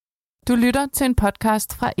Du lytter til en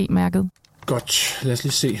podcast fra E-mærket. Godt, lad os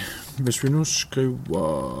lige se. Hvis vi nu skriver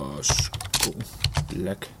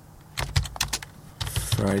Black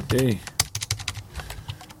Friday,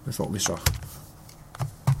 hvad får vi så?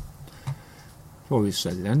 Får vi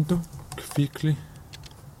Zalando, Kvickly,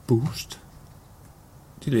 Boost.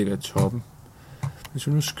 De ligger i toppen. Hvis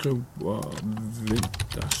vi nu skriver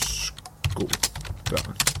vintersko,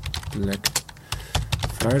 børn, Black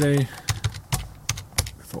Friday,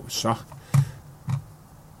 hvad får vi så?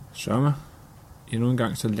 Sommer. Endnu en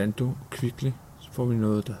gang Zalando, Kvickly. Så får vi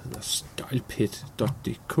noget, der hedder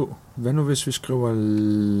stylepet.dk. Hvad nu hvis vi skriver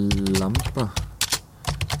lamper,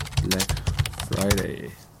 Black Friday,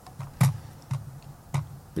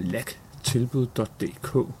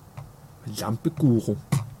 tilbud.dk, lampeguru,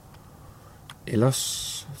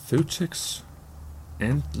 ellers Føtex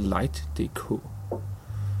and light.dk,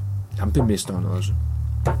 lampemesteren også.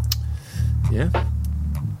 Ja,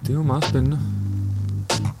 det er jo meget spændende.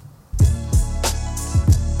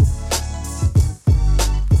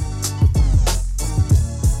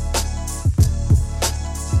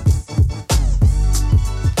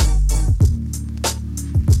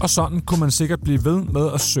 Og sådan kunne man sikkert blive ved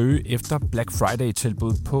med at søge efter Black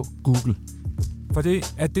Friday-tilbud på Google. For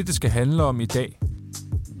det er det skal handle om i dag.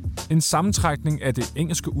 En sammentrækning af det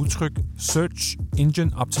engelske udtryk Search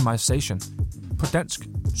Engine Optimization. På dansk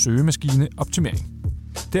søgemaskineoptimering.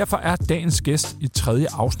 Derfor er dagens gæst i 3.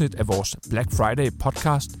 afsnit af vores Black Friday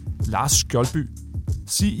podcast Lars Skjoldby,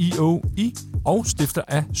 CEO i og stifter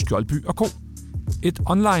af Skjoldby & Co. Et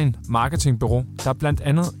online marketingbureau, der blandt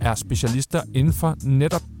andet er specialister inden for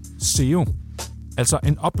netop SEO. Altså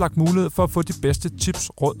en oplagt mulighed for at få de bedste tips,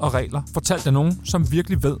 råd og regler, fortalt af nogen, som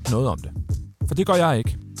virkelig ved noget om det. For det gør jeg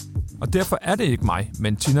ikke. Og derfor er det ikke mig,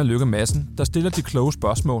 men Lykke Madsen, der stiller de kloge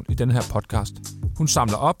spørgsmål i denne her podcast. Hun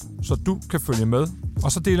samler op, så du kan følge med,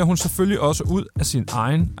 og så deler hun selvfølgelig også ud af sin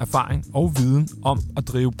egen erfaring og viden om at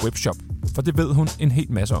drive webshop. For det ved hun en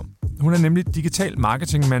hel masse om. Hun er nemlig digital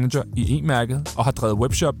marketing manager i E-mærket og har drevet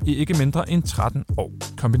webshop i ikke mindre end 13 år.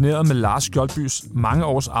 Kombineret med Lars Skjoldbys mange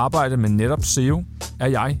års arbejde med netop SEO, er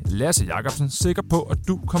jeg, Lasse Jacobsen, sikker på, at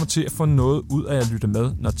du kommer til at få noget ud af at lytte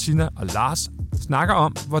med, når Tina og Lars snakker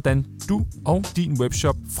om, hvordan du og din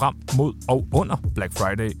webshop frem mod og under Black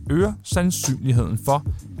Friday øger sandsynligheden for,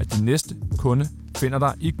 at din næste kunde finder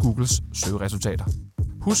dig i Googles søgeresultater.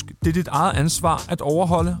 Husk, det er dit eget ansvar at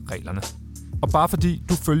overholde reglerne. Og bare fordi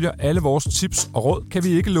du følger alle vores tips og råd, kan vi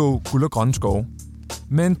ikke love guld og grønne skove.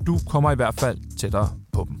 Men du kommer i hvert fald tættere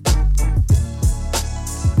på dem.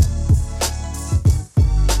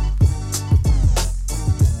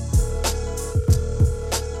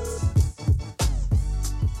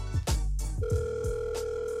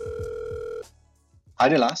 Hej,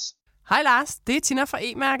 det er Lars. Hej Lars, det er Tina fra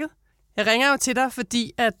E-mærket. Jeg ringer jo til dig,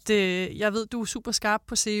 fordi at, jeg ved, du er super skarp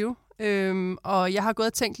på SEO. Og jeg har gået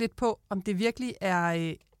og tænkt lidt på, om det virkelig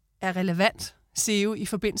er relevant SEO i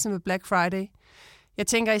forbindelse med Black Friday. Jeg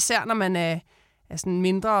tænker især, når man er sådan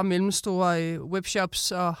mindre og mellemstore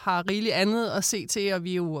webshops og har rigeligt andet at se til, og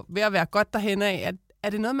vi er jo ved at være godt derhen af. Er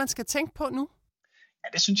det noget, man skal tænke på nu? Ja,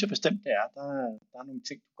 det synes jeg bestemt, det er. Der er nogle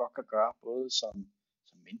ting, du godt kan gøre, både som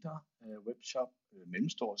mindre webshop,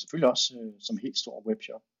 mellemstor, selvfølgelig også som helt stor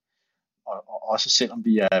webshop. Og også selvom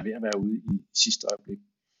vi er ved at være ude i sidste øjeblik.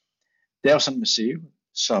 Det er jo sådan med SEO,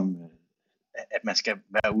 at man skal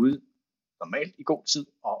være ude normalt i god tid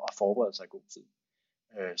og forberede sig i god tid.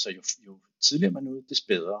 Så jo tidligere man er ude, des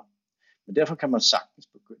bedre. Men derfor kan man sagtens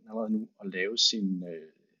begynde allerede nu at lave sin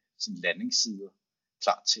landingssider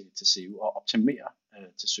klar til SEO og optimere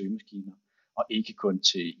til søgemaskiner. Og ikke kun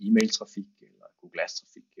til e-mail-trafik eller Google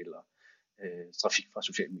Ads-trafik eller trafik fra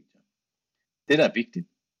sociale medier. Det, der er vigtigt,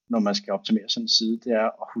 når man skal optimere sådan en side, det er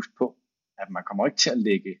at huske på, at man kommer ikke til at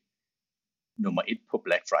lægge nummer 1 på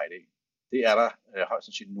Black Friday. Det er der højst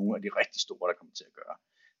sandsynligt nogle af de rigtig store, der kommer til at gøre.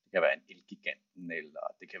 Det kan være en Elgiganten, eller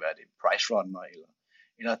det kan være det Price Runner,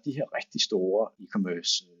 eller de her rigtig store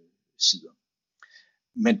e-commerce sider.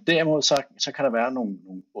 Men derimod så kan der være nogle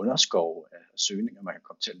underskove af søgninger, man kan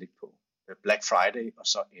komme til at lægge på. Black Friday og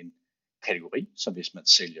så en kategori, så hvis man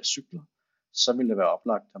sælger cykler, så ville det være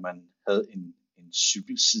oplagt, at man havde en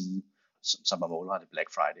cykelside, som var målrettet Black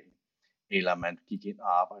Friday. Eller man gik ind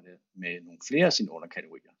og arbejdede med nogle flere af sine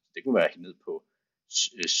underkategorier. Det kunne være helt ned på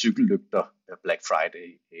cykellygter Black Friday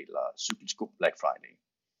eller cykelsko Black Friday.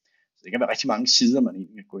 Så det kan være rigtig mange sider, man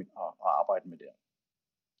egentlig kan gå ind og arbejde med der.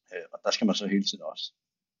 Og der skal man så hele tiden også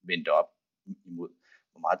vente op imod,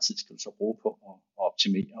 hvor meget tid skal du så bruge på at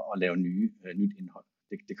optimere og lave nyt indhold.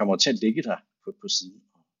 Det kommer til at ligge der på siden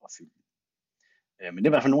og fylde. Men det er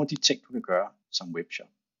i hvert fald nogle af de ting, du kan gøre som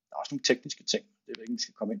webshop. Der er også nogle tekniske ting, det er ikke, vi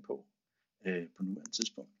skal komme ind på. på nuværende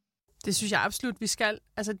tidspunkt. Det synes jeg absolut, vi skal.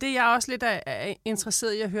 Altså det er jeg også lidt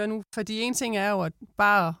interesseret i at høre nu, fordi en ting er jo at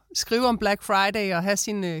bare skrive om Black Friday og have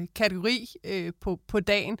sin kategori på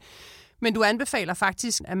dagen, men du anbefaler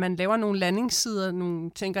faktisk, at man laver nogle landingssider,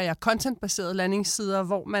 nogle, tænker jeg, contentbaserede landingssider,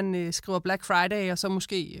 hvor man skriver Black Friday og så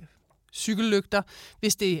måske cykellygter,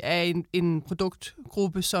 hvis det er en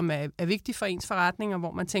produktgruppe, som er vigtig for ens forretning, og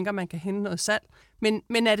hvor man tænker, man kan hente noget salg.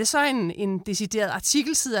 Men er det så en decideret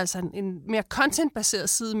artikelside, altså en mere contentbaseret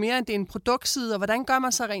side, mere end det er en produktside, og hvordan gør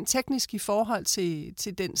man så rent teknisk i forhold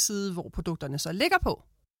til den side, hvor produkterne så ligger på?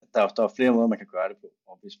 Der er flere måder, man kan gøre det på,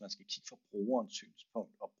 og hvis man skal kigge fra brugerens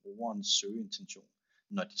synspunkt og brugerens søgeintention,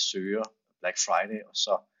 når de søger Black Friday, og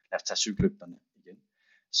så lad os tage cykellygterne igen,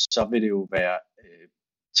 så vil det jo være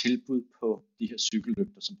tilbud på de her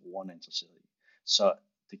cykellygter, som brugeren er interesseret i. Så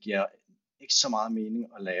det giver ikke så meget mening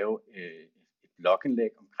at lave et blogindlæg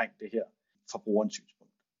omkring det her fra brugerens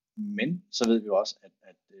synspunkt. Men så ved vi også,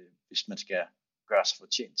 at hvis man skal gøre sig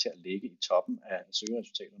fortjent til at ligge i toppen af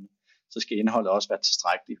søgeresultaterne, så skal indholdet også være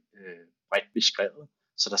tilstrækkeligt bredt beskrevet.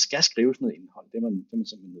 Så der skal skrives noget indhold. Det er man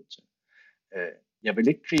simpelthen nødt til. Jeg vil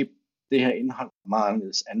ikke gribe det her indhold meget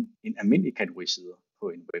anderledes end almindelige kategorisider på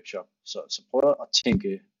en webshop. Så prøv at tænke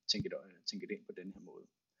det ind på den her måde.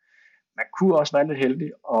 Man kunne også være lidt heldig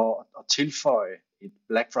at tilføje et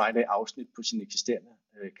Black Friday afsnit på sine eksisterende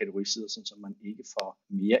kategorisider, så man ikke får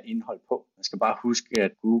mere indhold på. Man skal bare huske,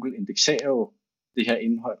 at Google indekserer jo det her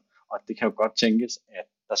indhold, og det kan jo godt tænkes, at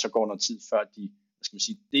der så går noget tid før de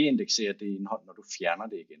deindekserer det indhold, når du fjerner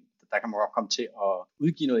det igen. Der kan man godt komme til at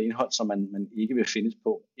udgive noget indhold, som man ikke vil findes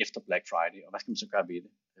på efter Black Friday, og hvad skal man så gøre ved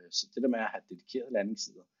det? Så det der med at have dedikerede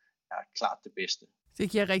landingssider er klart det bedste. Det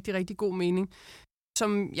giver rigtig, rigtig god mening.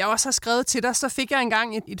 Som jeg også har skrevet til dig, så fik jeg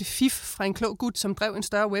engang et fif fra en klog gut, som drev en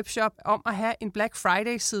større webshop, om at have en Black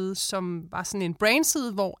Friday-side, som var sådan en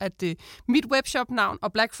brandside, hvor at mit webshop-navn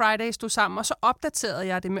og Black Friday stod sammen, og så opdaterede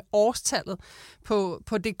jeg det med årstallet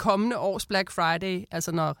på det kommende års Black Friday,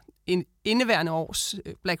 altså når indeværende års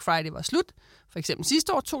Black Friday var slut, for eksempel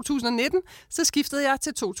sidste år, 2019, så skiftede jeg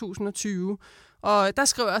til 2020. Og der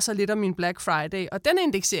skriver jeg så lidt om min Black Friday, og den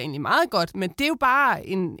indekserer egentlig meget godt, men det er jo bare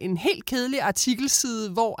en helt kedelig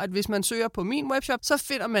artikelside, hvor at hvis man søger på min webshop, så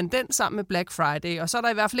finder man den sammen med Black Friday, og så er der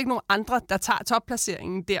i hvert fald ikke nogen andre, der tager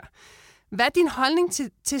topplaceringen der. Hvad er din holdning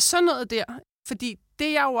til sådan noget der? Fordi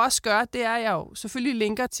det jeg jo også gør, det er, at jeg jo selvfølgelig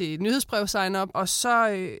linker til nyhedsbrev sign-up, og så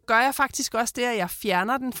gør jeg faktisk også det, at jeg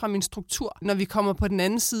fjerner den fra min struktur, når vi kommer på den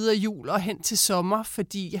anden side af jul og hen til sommer,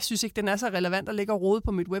 fordi jeg synes ikke, den er så relevant at ligge og rode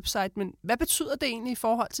på mit website. Men hvad betyder det egentlig i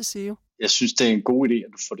forhold til SEO? Jeg synes, det er en god idé,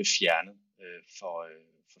 at du får det fjernet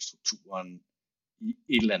for strukturen i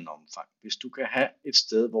et eller andet omfang. Hvis du kan have et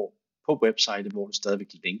sted på website, hvor du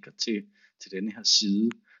stadigvæk linker til denne her side,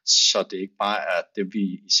 så det ikke bare er det, vi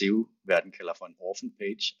i SEO-verden kalder for en orphan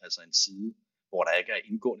page, altså en side, hvor der ikke er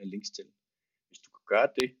indgående links til. Hvis du kan gøre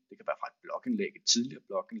det, det kan være fra et blogindlæg, et tidligere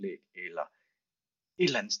blogindlæg, eller et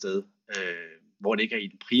eller andet sted, hvor det ikke er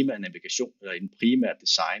i den primære navigation, eller i den primære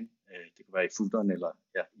design, det kan være i footeren, eller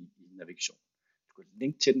i navigation. Du kan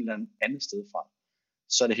linke til den eller andet sted fra,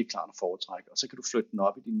 så er det helt klart at foretrække, og så kan du flytte den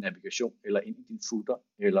op i din navigation, eller ind i din footer,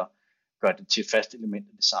 eller gøre det til et fast element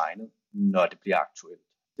af designet, når det bliver aktuelt.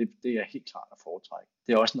 Det er helt klart at foretrække.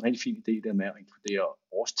 Det er også en rigtig fin idé der med at inkludere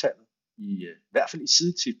årstallet, i hvert fald i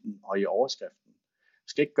sidetitlen og i overskriften. Du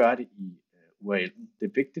skal ikke gøre det i URL'en. Det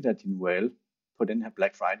er vigtigt, at din URL på den her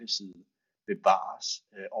Black Friday-side bevares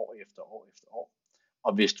år efter år efter år.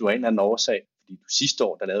 Og hvis du af en eller anden årsag, fordi du sidste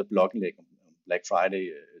år, der lavede et blogindlæg om Black Friday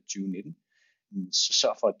 2019, så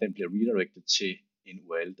sørg for, at den bliver redirected til en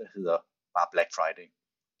URL, der hedder bare Black Friday.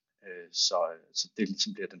 Så det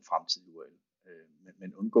ligesom bliver den fremtidige URL.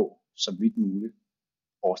 Men undgå så vidt muligt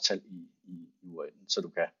årstal i URL'en, så du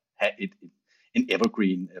kan have en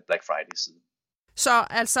evergreen Black Friday-side. Så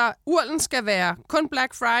altså, URL'en skal være kun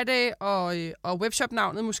Black Friday og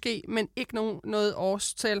webshop-navnet måske, men ikke noget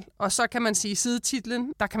årstal. Og så kan man sige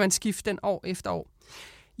sidetitlen, der kan man skifte den år efter år.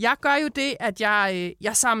 Jeg gør jo det, at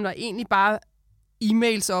jeg samler egentlig bare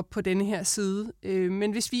e-mails op på denne her side.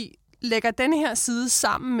 Men hvis vi lægger denne her side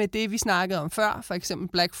sammen med det, vi snakkede om før, for eksempel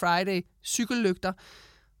Black Friday, cykellygter,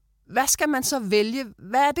 hvad skal man så vælge?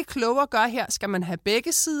 Hvad er det kloge at gøre her? Skal man have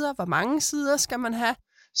begge sider? Hvor mange sider skal man have?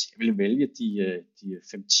 Så jeg vil vælge de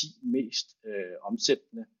 5-10 mest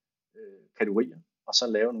omsættende kategorier, og så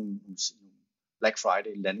lave nogle Black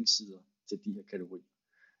Friday landingssider til de her kategorier,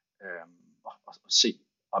 og se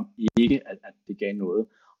om ikke, at det gav noget.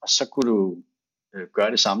 Og så kunne du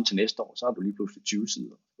gøre det samme til næste år, så har du lige pludselig 20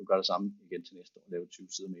 sider. Du gør det samme igen til næste år og lave 20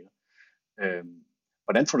 sider mere.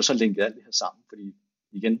 Hvordan får du så linket alt det her sammen? Fordi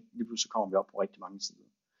igen, lige pludselig kommer vi op på rigtig mange sider.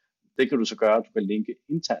 Det kan du så gøre, at du kan linke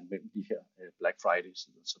internt mellem de her Black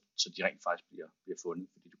Friday-sider, så de rent faktisk bliver fundet.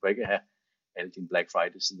 Fordi du kan ikke have alle dine Black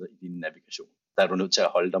Friday-sider i din navigation. Der er du nødt til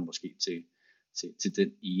at holde dig måske til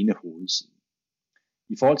den ene hovedside.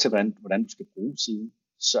 I forhold til, hvordan du skal bruge siden,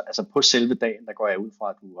 så altså på selve dagen, der går jeg ud fra,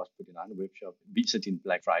 at du også på din egen webshop viser din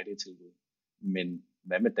Black Friday-tilbud. Men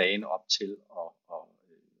hvad med dagen op til og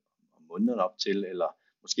måneden op til, eller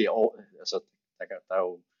måske år, altså der er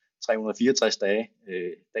jo 364 dage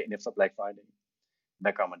dagen efter Black Friday.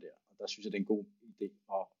 Hvad gør man der? Og der synes jeg, det er en god idé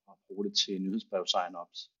at bruge det til nyhedsbrev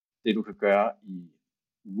sign-ups. Det du kan gøre i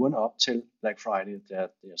ugerne op til Black Friday,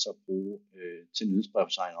 det er så at bruge til nyhedsbrev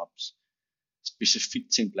sign-ups specifikt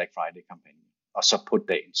til en Black Friday-kampagne. Og så på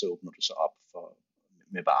dagen, så åbner du så op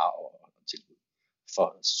med varer og tilbud, for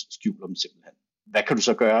at skjule dem simpelthen. Hvad kan du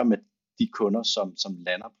så gøre med de kunder, som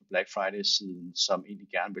lander på Black Friday-siden, som egentlig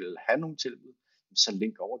gerne vil have nogle tilbud? Så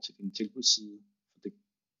link over til din tilbudsside, for det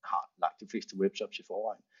har langt de fleste webshops i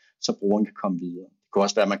forvejen, så brugeren kan komme videre. Det kan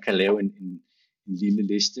også være, at man kan lave en lille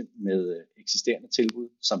liste med eksisterende tilbud,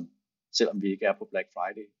 som selvom vi ikke er på Black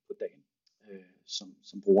Friday på dagen,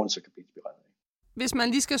 som brugerne så kan blive inspireret af. Hvis man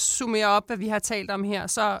lige skal summere op, hvad vi har talt om her,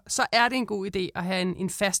 så er det en god idé at have en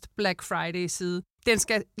fast Black Friday-side. Den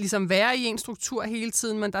skal ligesom være i en struktur hele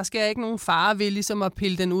tiden, men der skal ikke nogen fare ved ligesom at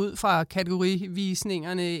pille den ud fra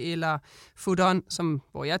kategorivisningerne eller footeren,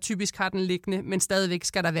 hvor jeg typisk har den liggende, men stadigvæk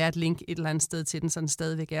skal der være et link et eller andet sted til den, så den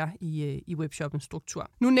stadigvæk er i webshoppens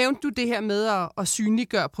struktur. Nu nævnte du det her med at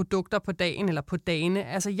synliggøre produkter på dagen eller på dagene.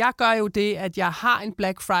 Altså jeg gør jo det, at jeg har en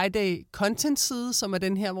Black Friday content-side, som er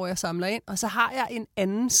den her, hvor jeg samler ind, og så har jeg en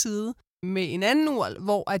anden side med en anden URL,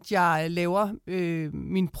 hvor at jeg laver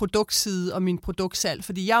min produktside og min produktsalg,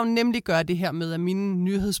 fordi jeg jo nemlig gør det her med, at mine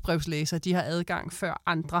nyhedsbrevslæsere, de har adgang før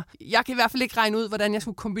andre. Jeg kan i hvert fald ikke regne ud, hvordan jeg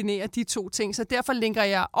skulle kombinere de to ting, så derfor linker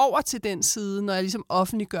jeg over til den side, når jeg ligesom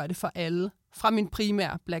offentliggør det for alle, fra min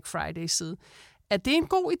primære Black Friday-side. Er det en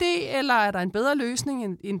god idé, eller er der en bedre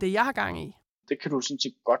løsning, end det, jeg har gang i? Det kan du sådan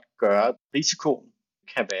set godt gøre. Risikoen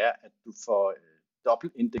kan være, at du får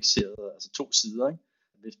dobbeltindekseret, altså to sider, ikke?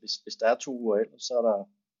 Hvis der er to URL'er, så er der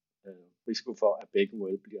risiko for, at begge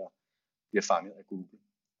URL bliver fanget af Google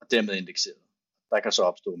og dermed indekseret. Der kan så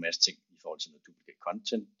opstå en masse ting i forhold til noget duplicate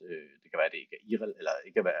content. Det kan være, at det ikke er eller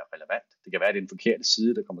ikke er relevant. Det kan være, at det er en forkert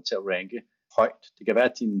side, der kommer til at ranke højt. Det kan være,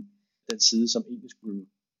 at den side, som egentlig skulle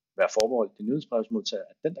være forbeholdt din nyhedsbrevsmodtager,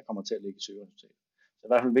 at den, der kommer til at ligge i søgeresultatet. Så det er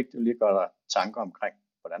i hvert fald vigtigt at lige gøre dig tanker omkring,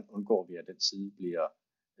 hvordan undgår vi, at den side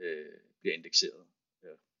bliver indekseret.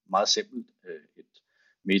 Meget simpelt. Et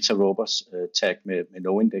meta-robots tag med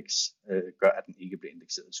no-index gør, at den ikke bliver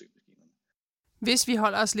indekseret i søgemaskinerne. Hvis vi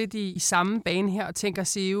holder os lidt i samme bane her og tænker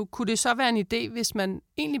SEO, kunne det så være en idé, hvis man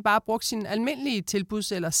egentlig bare brugte sin almindelige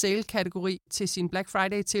tilbuds- eller sale-kategori til sin Black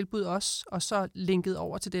Friday-tilbud også, og så linket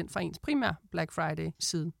over til den fra ens primære Black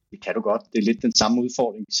Friday-side? Det kan du godt. Det er lidt den samme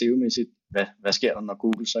udfordring SEO-mæssigt. Hvad sker der, når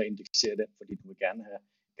Google så indekserer den? Fordi du vil gerne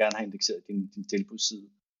have indekseret din tilbudsside.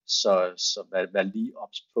 Så vær lige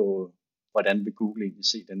ops på, hvordan vil Google egentlig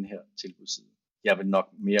se den her tilbudsside. Jeg vil nok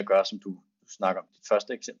mere gøre, som du snakker om dit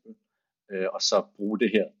første eksempel, og så bruge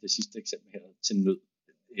det sidste eksempel her til nød.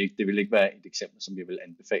 Det vil ikke være et eksempel, som jeg vil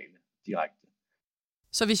anbefale direkte.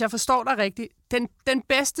 Så hvis jeg forstår dig rigtigt, den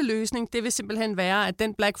bedste løsning, det vil simpelthen være, at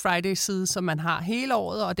den Black Friday-side, som man har hele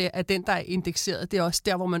året, og det er den, der er indekseret, det er også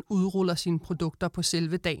der, hvor man udruller sine produkter på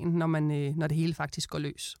selve dagen, når det hele faktisk går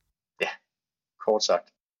løs. Ja, kort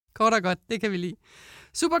sagt. Kort og godt, det kan vi lide.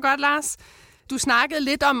 Super godt, Lars. Du snakkede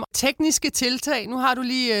lidt om tekniske tiltag. Nu har du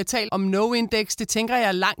lige talt om no-index. Det tænker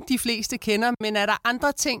jeg langt de fleste kender. Men er der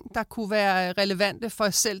andre ting, der kunne være relevante for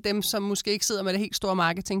selv dem, som måske ikke sidder med det helt store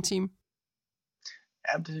marketingteam?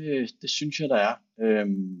 Ja, det synes jeg, der er.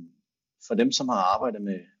 For dem, som har arbejdet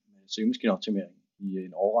med søgemaskineoptimering i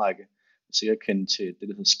en årrække, vil sikkert kende til det,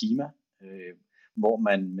 der hedder schema, hvor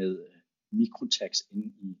man med mikrotags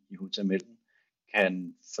inde i HTML'en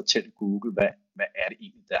kan fortælle Google, hvad er det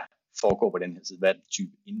egentlig, der foregår på den her side. Hvad er det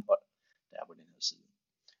type indhold, der er på den her side.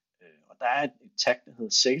 Og der er et tag, der hedder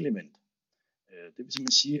sale event. Det vil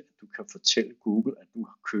simpelthen sige, at du kan fortælle Google, at du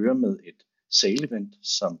kører med et sale event,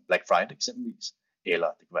 som Black Friday eksempelvis, eller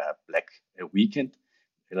det kan være Black Weekend,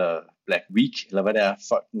 eller Black Week, eller hvad det er,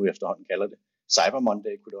 folk nu efterhånden kalder det. Cyber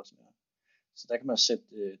Monday kunne det også være. Så der kan man sætte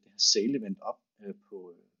det her sale event op på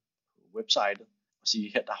websitet, og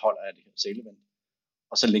sige, her der holder jeg det her sale event.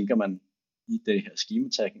 Og så linker man i det her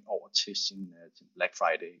schema-tagging over til sin Black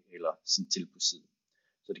Friday eller sin tilbudsside.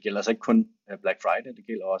 Så det gælder altså ikke kun Black Friday, det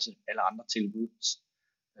gælder også alle andre tilbuds,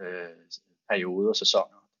 perioder,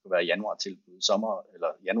 sæsoner. Det kan være januar-tilbud, eller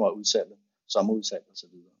januar-udsalget, sommerudsalg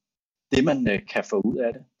osv. Det man kan få ud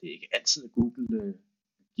af det, det er ikke altid, at Google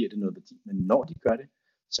giver det noget værdi. Men når de gør det,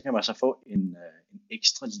 så kan man så få en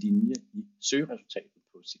ekstra linje i søgeresultatet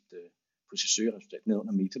på sit søgeresultat ned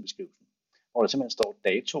under metabeskrivelsen, hvor der simpelthen står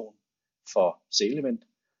datoen for sale-event,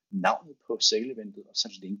 navnet på sale-eventet, og så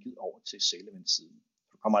linket over til sale-event-siden.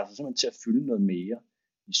 Du kommer altså simpelthen til at fylde noget mere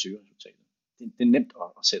i søgeresultatet. Det er nemt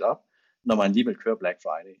at sætte op, når man alligevel kører Black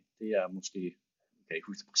Friday. Det er måske, jeg kan ikke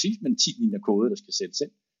huske det præcis, men 10 linjer kode, der skal sættes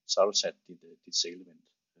ind, så har du sat dit sale-event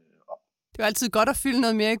op. Det er jo altid godt at fylde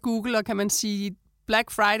noget mere i Google, og kan man sige,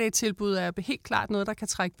 Black Friday-tilbud er helt klart noget, der kan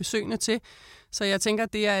trække besøgende til. Så jeg tænker,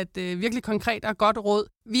 det er et virkelig konkret og godt råd.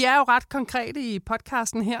 Vi er jo ret konkrete i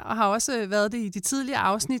podcasten her, og har også været det i de tidligere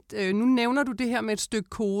afsnit. Nu nævner du det her med et stykke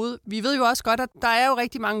kode. Vi ved jo også godt, at der er jo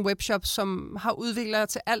rigtig mange webshops, som har udviklere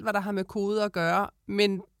til alt, hvad der har med kode at gøre.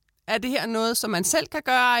 Men er det her noget, som man selv kan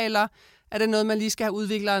gøre, eller er det noget, man lige skal have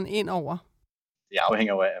udvikleren ind over? Det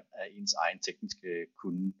afhænger jo af ens egen tekniske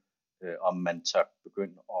kunde, om man tør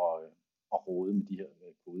begynde at rode med de her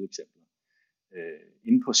kodeeksempler.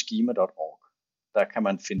 Inde på schema.org, der kan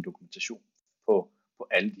man finde dokumentation på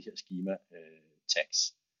alle de her schema tags,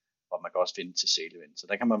 og man kan også finde til sale event. Så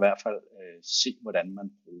der kan man i hvert fald se, hvordan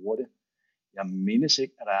man bruger det. Jeg mindes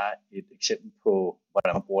ikke, at der er et eksempel på,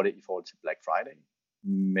 hvordan man bruger det i forhold til Black Friday,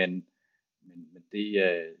 men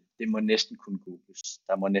det må næsten kunne googles.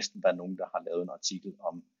 Der må næsten være nogen, der har lavet en artikel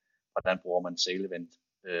om, hvordan bruger man sale event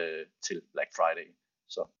til Black Friday.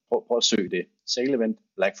 Så prøv at søge det. Sale event,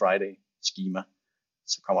 Black Friday, schema.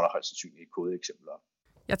 Så kommer der højst sandsynligt et kodeeksempel op.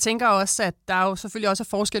 Jeg tænker også, at der er jo selvfølgelig også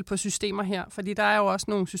forskel på systemer her, fordi der er jo også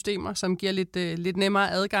nogle systemer, som giver lidt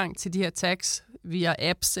nemmere adgang til de her tags via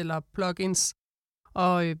apps eller plugins.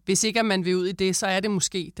 Og hvis ikke man vil ud i det, så er det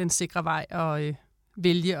måske den sikre vej at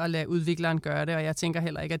vælge at lade udvikleren gøre det. Og jeg tænker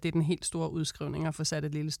heller ikke, at det er den helt store udskrivning at få sat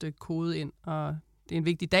et lille stykke kode ind. Og det er en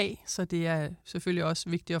vigtig dag, så det er selvfølgelig også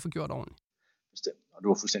vigtigt at få gjort ordentligt. Bestemt, og du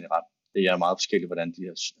har fuldstændig ret. Det er meget forskelligt, hvordan de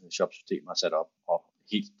her shopsystemer er sat op. Og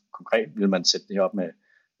helt konkret vil man sætte det her op med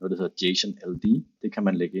noget, der hedder JSON LD. Det kan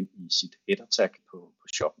man lægge ind i sit header tag på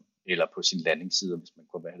shoppen, eller på sin landingsside, hvis man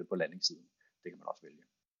kunne have det på landingssiden. Det kan man også vælge.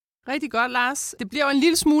 Rigtig godt, Lars. Det bliver jo en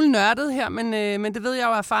lille smule nørdet her, men det ved jeg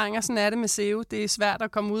jo af erfaringer. Sådan er det med SEO. Det er svært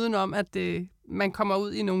at komme udenom, at man kommer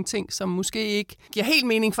ud i nogle ting, som måske ikke giver helt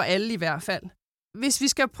mening for alle i hvert fald. Hvis vi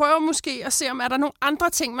skal prøve måske at se, om er der nogle andre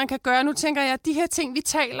ting, man kan gøre. Nu tænker jeg, at de her ting, vi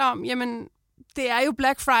taler om, jamen, det er jo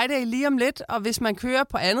Black Friday lige om lidt, og hvis man kører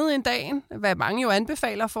på andet end dagen, hvad mange jo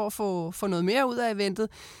anbefaler for at få noget mere ud af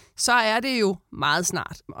eventet, så er det jo meget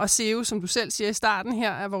snart. Og SEO, som du selv siger i starten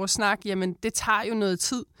her af vores snak, jamen det tager jo noget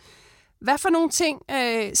tid. Hvad for nogle ting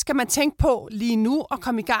skal man tænke på lige nu og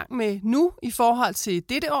komme i gang med nu i forhold til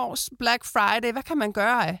dette års Black Friday? Hvad kan man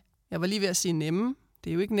gøre af? Jeg var lige ved at sige nemme. Det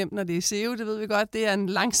er jo ikke nemt, når det er SEO, det ved vi godt. Det er en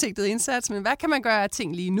langsigtet indsats, men hvad kan man gøre af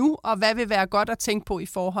ting lige nu, og hvad vil være godt at tænke på i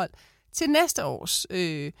forhold til næste års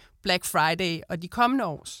Black Friday og de kommende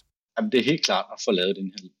års? Jamen, det er helt klart at få lavet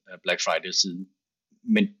den her Black Friday-side.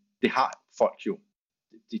 Men det har folk jo.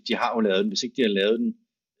 De har jo lavet den. Hvis ikke de har lavet den,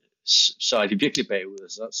 så er de virkelig bagud, og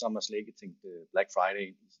så har man slet ikke tænkt Black Friday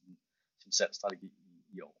i sin salgsstrategi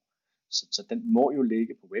i år. Så den må jo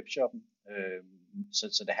ligge på webshoppen.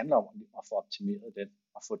 Så det handler om at få optimeret den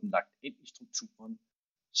og få den lagt ind i strukturen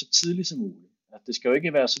så tidligt som muligt. Altså, det skal jo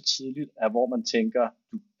ikke være så tidligt, at hvor man tænker,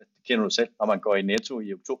 det kender du selv, når man går i Netto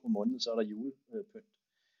i oktober måned, så er der julepynt.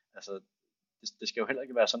 Altså, det skal jo heller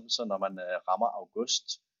ikke være sådan, så når man rammer august,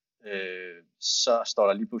 så står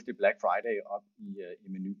der lige pludselig Black Friday op i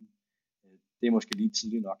menuen. Det er måske lige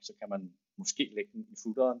tidligt nok, så kan man måske lægge den i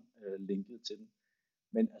footeren, linket til den.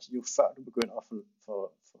 Men altså, jo før du begynder at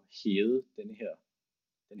få hævet denne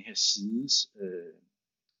her sides,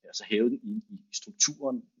 altså hæve den i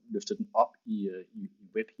strukturen, løfte den op i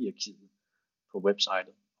webhierarkiet på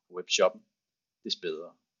websitet, på webshoppen, des bedre.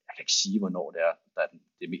 Jeg kan ikke sige, hvornår det er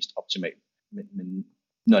det mest optimalt, men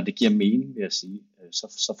når det giver mening, vil jeg sige,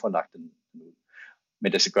 så får lagt den ud.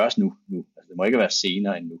 Men det skal gøres nu. Altså, det må ikke være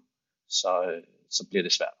senere end nu, så bliver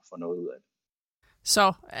det svært at få noget ud af det.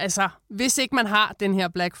 Så altså, hvis ikke man har den her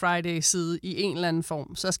Black Friday-side i en eller anden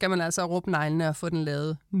form, så skal man altså råbe neglene og få den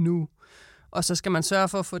lavet nu. Og så skal man sørge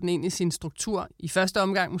for at få den ind i sin struktur. I første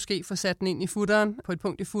omgang måske få sat den ind i footeren, på et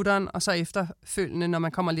punkt i footeren, og så efterfølgende, når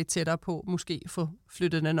man kommer lidt tættere på, måske få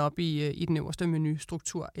flyttet den op i den øverste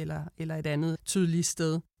menustruktur eller et andet tydeligt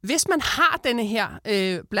sted. Hvis man har denne her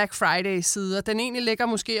Black Friday-side, og den egentlig ligger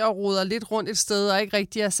måske og roder lidt rundt et sted, og ikke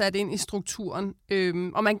rigtig er sat ind i strukturen,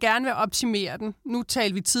 og man gerne vil optimere den. Nu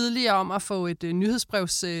talte vi tidligere om at få et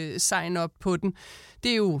nyhedsbrevs-sign-up på den.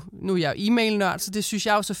 Det er jo, nu er jeg jo e-mail-nørd, så det synes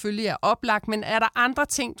jeg jo selvfølgelig er oplagt, men er der andre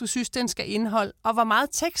ting, du synes, den skal indeholde, og hvor meget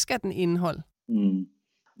tekst skal den indeholde?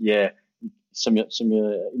 Ja, som jeg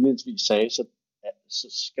indledningsvis sagde, så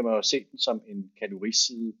skal man jo se den som en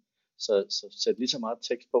kategoriside. Så sæt lige så meget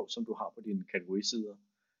tekst på, som du har på dine kategorisider.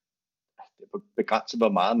 Det er begrænset, hvor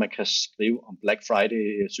meget man kan skrive om Black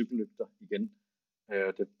Friday cykellygter igen.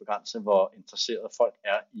 Det er begrænset, hvor interesserede folk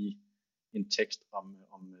er i en tekst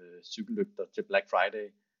om cykellygter til Black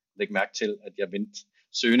Friday. Læg mærke til, at jeg vendte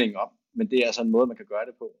søgningen om. Men det er altså en måde, man kan gøre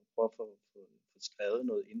det på. Prøve at få skrevet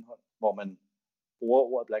noget indhold, hvor man bruger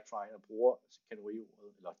ordet Black Friday og bruger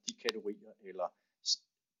kategoriordet, eller de kategorier, eller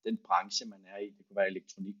den branche, man er i. Det kunne være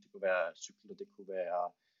elektronik, det kunne være cykler, det kunne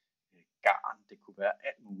være garn, det kunne være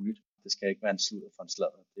alt muligt. Det skal ikke være en sludder for en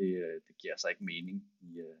sladder. Det giver altså ikke mening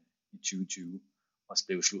i 2020 at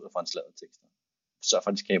skrive sludder for en sladder tekster. Sørg for,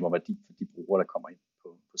 at det skaber værdi for de brugere, der kommer ind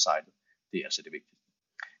på sitet. Det er altså det vigtigste.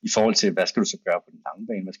 I forhold til, hvad skal du så gøre på den lange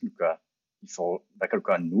bane? Hvad skal du gøre hvad kan du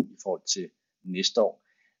gøre nu i forhold til næste år?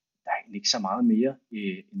 Der er egentlig ikke så meget mere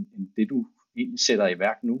end det, du egentlig sætter i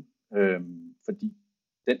værk nu. Fordi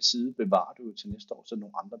den side bevarer du til næste år, så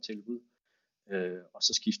nogle andre tilbud. Og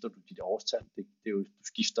så skifter du dit årstal. Det er jo, du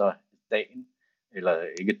skifter dagen, eller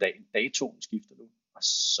ikke dagen, datoen skifter du. Og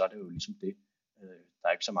så er det jo ligesom det. Der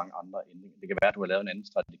er ikke så mange andre ændringer. Det kan være, at du har lavet en anden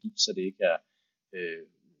strategi, så det ikke er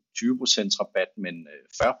 20% rabat, men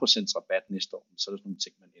 40% rabat næste år. Så er der sådan nogle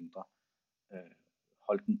ting, man ændrer.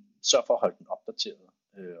 Sørg for at holde den opdateret,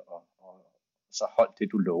 og så hold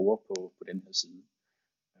det, du lover på den her side.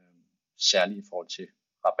 Særligt i forhold til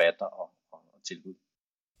rabatter og tilbud.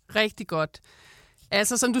 Rigtig godt.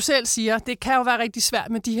 Altså, som du selv siger, det kan jo være rigtig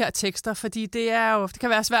svært med de her tekster, fordi det kan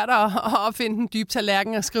være svært at opfinde den dybe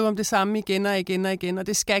tallerken og skrive om det samme igen og igen og igen, og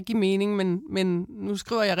det skal give mening, men nu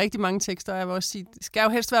skriver jeg rigtig mange tekster, og jeg vil også sige, det skal jo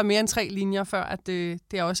helst være mere end 3 linjer, før at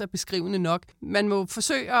det også er beskrivende nok. Man må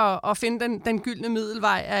forsøge at finde den gyldne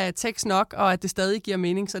middelvej af tekst nok, og at det stadig giver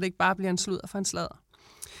mening, så det ikke bare bliver en sludder for en sladder.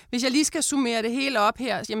 Hvis jeg lige skal summere det hele op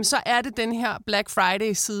her, jamen så er det den her Black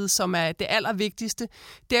Friday-side, som er det allervigtigste.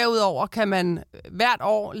 Derudover kan man hvert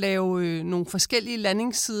år lave nogle forskellige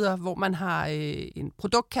landingssider, hvor man har en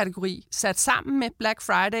produktkategori sat sammen med Black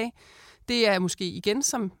Friday. Det er måske igen,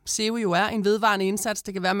 som SEO jo er, en vedvarende indsats.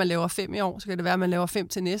 Det kan være, at man laver 5 i år, så kan det være, at man laver 5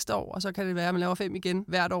 til næste år, og så kan det være, at man laver 5 igen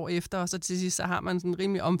hvert år efter, og så til sidst så har man sådan en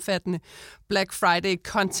rimelig omfattende Black Friday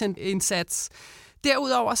content-indsats.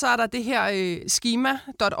 Derudover så er der det her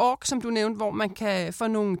schema.org, som du nævnte, hvor man kan få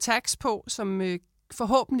nogle tags på, som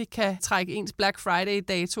forhåbentlig kan trække ens Black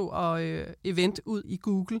Friday-dato og event ud i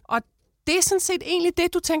Google. Og det er sådan set egentlig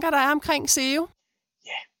det, du tænker, der er omkring SEO?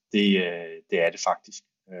 Ja, det er det faktisk.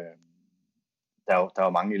 Der er jo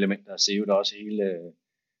mange elementer af SEO. Der er også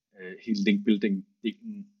hele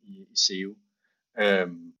linkbuilding-delen i SEO.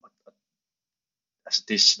 Altså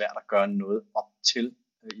det er svært at gøre noget op til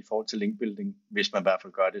i forhold til linkbuilding, hvis man i hvert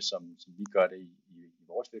fald gør det, som vi gør det i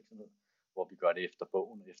vores virksomhed, hvor vi gør det efter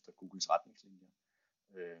bogen, efter Googles retningslinjer.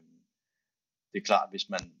 Det er klart,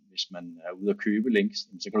 hvis man er ude at købe links,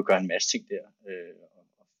 så kan du gøre en masse ting der,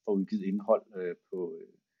 og få udgivet indhold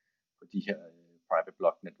på de her private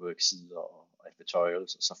blog network sider og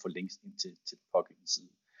advertorials, og så få links ind til den pågældende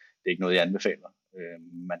side. Det er ikke noget, jeg anbefaler,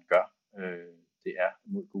 man gør. Det er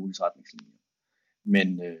mod Googles retningslinjer.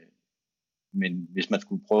 Men hvis man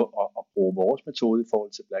skulle prøve at bruge vores metode i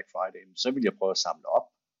forhold til Black Friday, så vil jeg prøve at samle op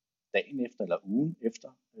dagen efter, eller ugen efter,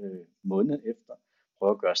 måneden efter,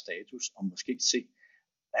 prøve at gøre status, og måske se,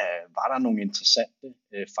 var der nogle interessante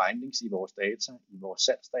findings i vores data, i vores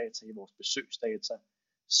salgsdata, i vores besøgsdata,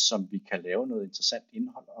 som vi kan lave noget interessant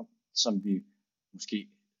indhold om, som vi måske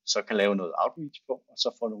så kan lave noget outreach på, og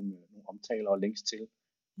så få nogle omtaler og links til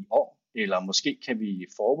i år, eller måske kan vi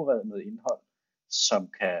forberede noget indhold,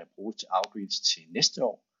 som kan bruges til outreach til næste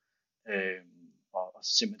år, og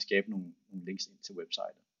simpelthen skabe nogle links ind til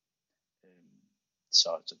websitet.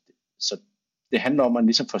 Så det handler om at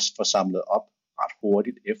ligesom få samlet op ret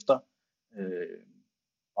hurtigt efter,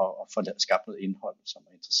 og få skabt noget indhold, som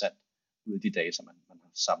er interessant ud af de data, man har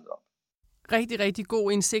samlet op. Rigtig, rigtig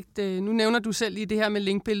god indsigt. Nu nævner du selv lige det her med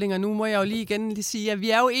linkbuilding, og nu må jeg jo lige igen lige sige, at vi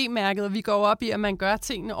er jo e-mærket, og vi går op i, at man gør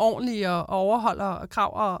tingene ordentligt og overholder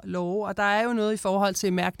krav og love, og der er jo noget i forhold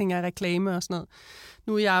til mærkning af reklame og sådan noget.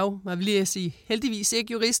 Nu er jeg jo, jeg vil lige sige, heldigvis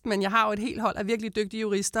ikke jurist, men jeg har jo et helt hold af virkelig dygtige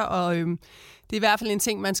jurister, og det er i hvert fald en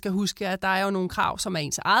ting, man skal huske, at der er jo nogle krav, som er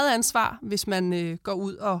ens eget ansvar, hvis man går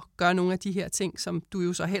ud og gør nogle af de her ting, som du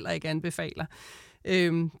jo så heller ikke anbefaler.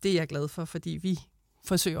 Det er jeg glad for, fordi vi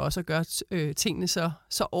forsøger også at gøre tingene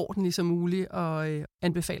så ordentligt som muligt, og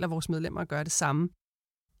anbefaler vores medlemmer at gøre det samme.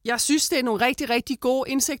 Jeg synes, det er nogle rigtig, rigtig gode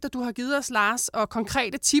indsigter, du har givet os, Lars, og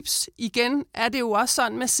konkrete tips. Igen er det jo også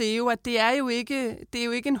sådan med SEO, at det er jo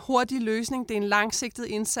ikke en hurtig løsning, det er en langsigtet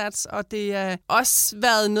indsats, og det har også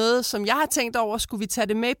været noget, som jeg har tænkt over, skulle vi tage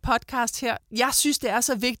det med i podcast her. Jeg synes, det er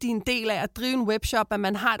så vigtig en del af at drive en webshop, at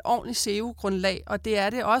man har et ordentligt SEO-grundlag, og det er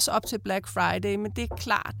det også op til Black Friday, men det er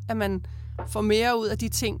klart, at man får mere ud af de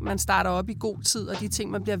ting, man starter op i god tid, og de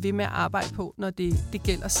ting, man bliver ved med at arbejde på, når det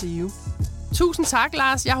gælder SEO. Tusind tak,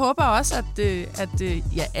 Lars. Jeg håber også, at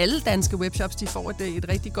alle danske webshops de får et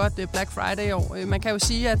rigtig godt Black Friday-år. Man kan jo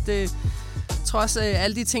sige, at trods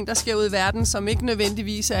alle de ting, der sker ud i verden, som ikke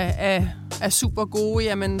nødvendigvis er super gode,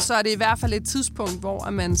 jamen, så er det i hvert fald et tidspunkt, hvor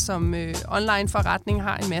man som online forretning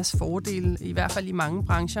har en masse fordele, i hvert fald i mange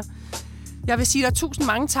brancher. Jeg vil sige dig tusind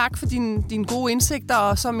mange tak for dine gode indsigter,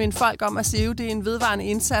 og så minde folk om at SEO, det er en vedvarende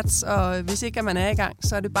indsats, og hvis ikke at man er i gang,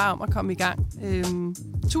 så er det bare om at komme i gang.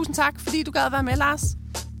 Tusind tak, fordi du gad at være med, Lars.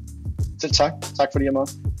 Selv tak. Tak fordi jeg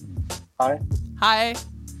måtte. Hej. Hej.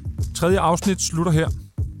 3. afsnit slutter her.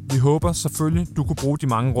 Vi håber selvfølgelig, du kunne bruge de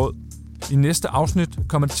mange råd. I næste afsnit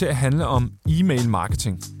kommer det til at handle om e-mail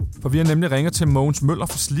marketing. For vi har nemlig ringet til Mogens Møller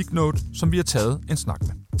fra Sliknote, som vi har taget en snak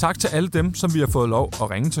med. Tak til alle dem, som vi har fået lov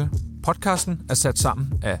at ringe til. Podcasten er sat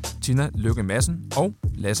sammen af Lykke Madsen og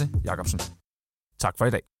Lasse Jacobsen. Tak for i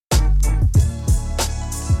dag.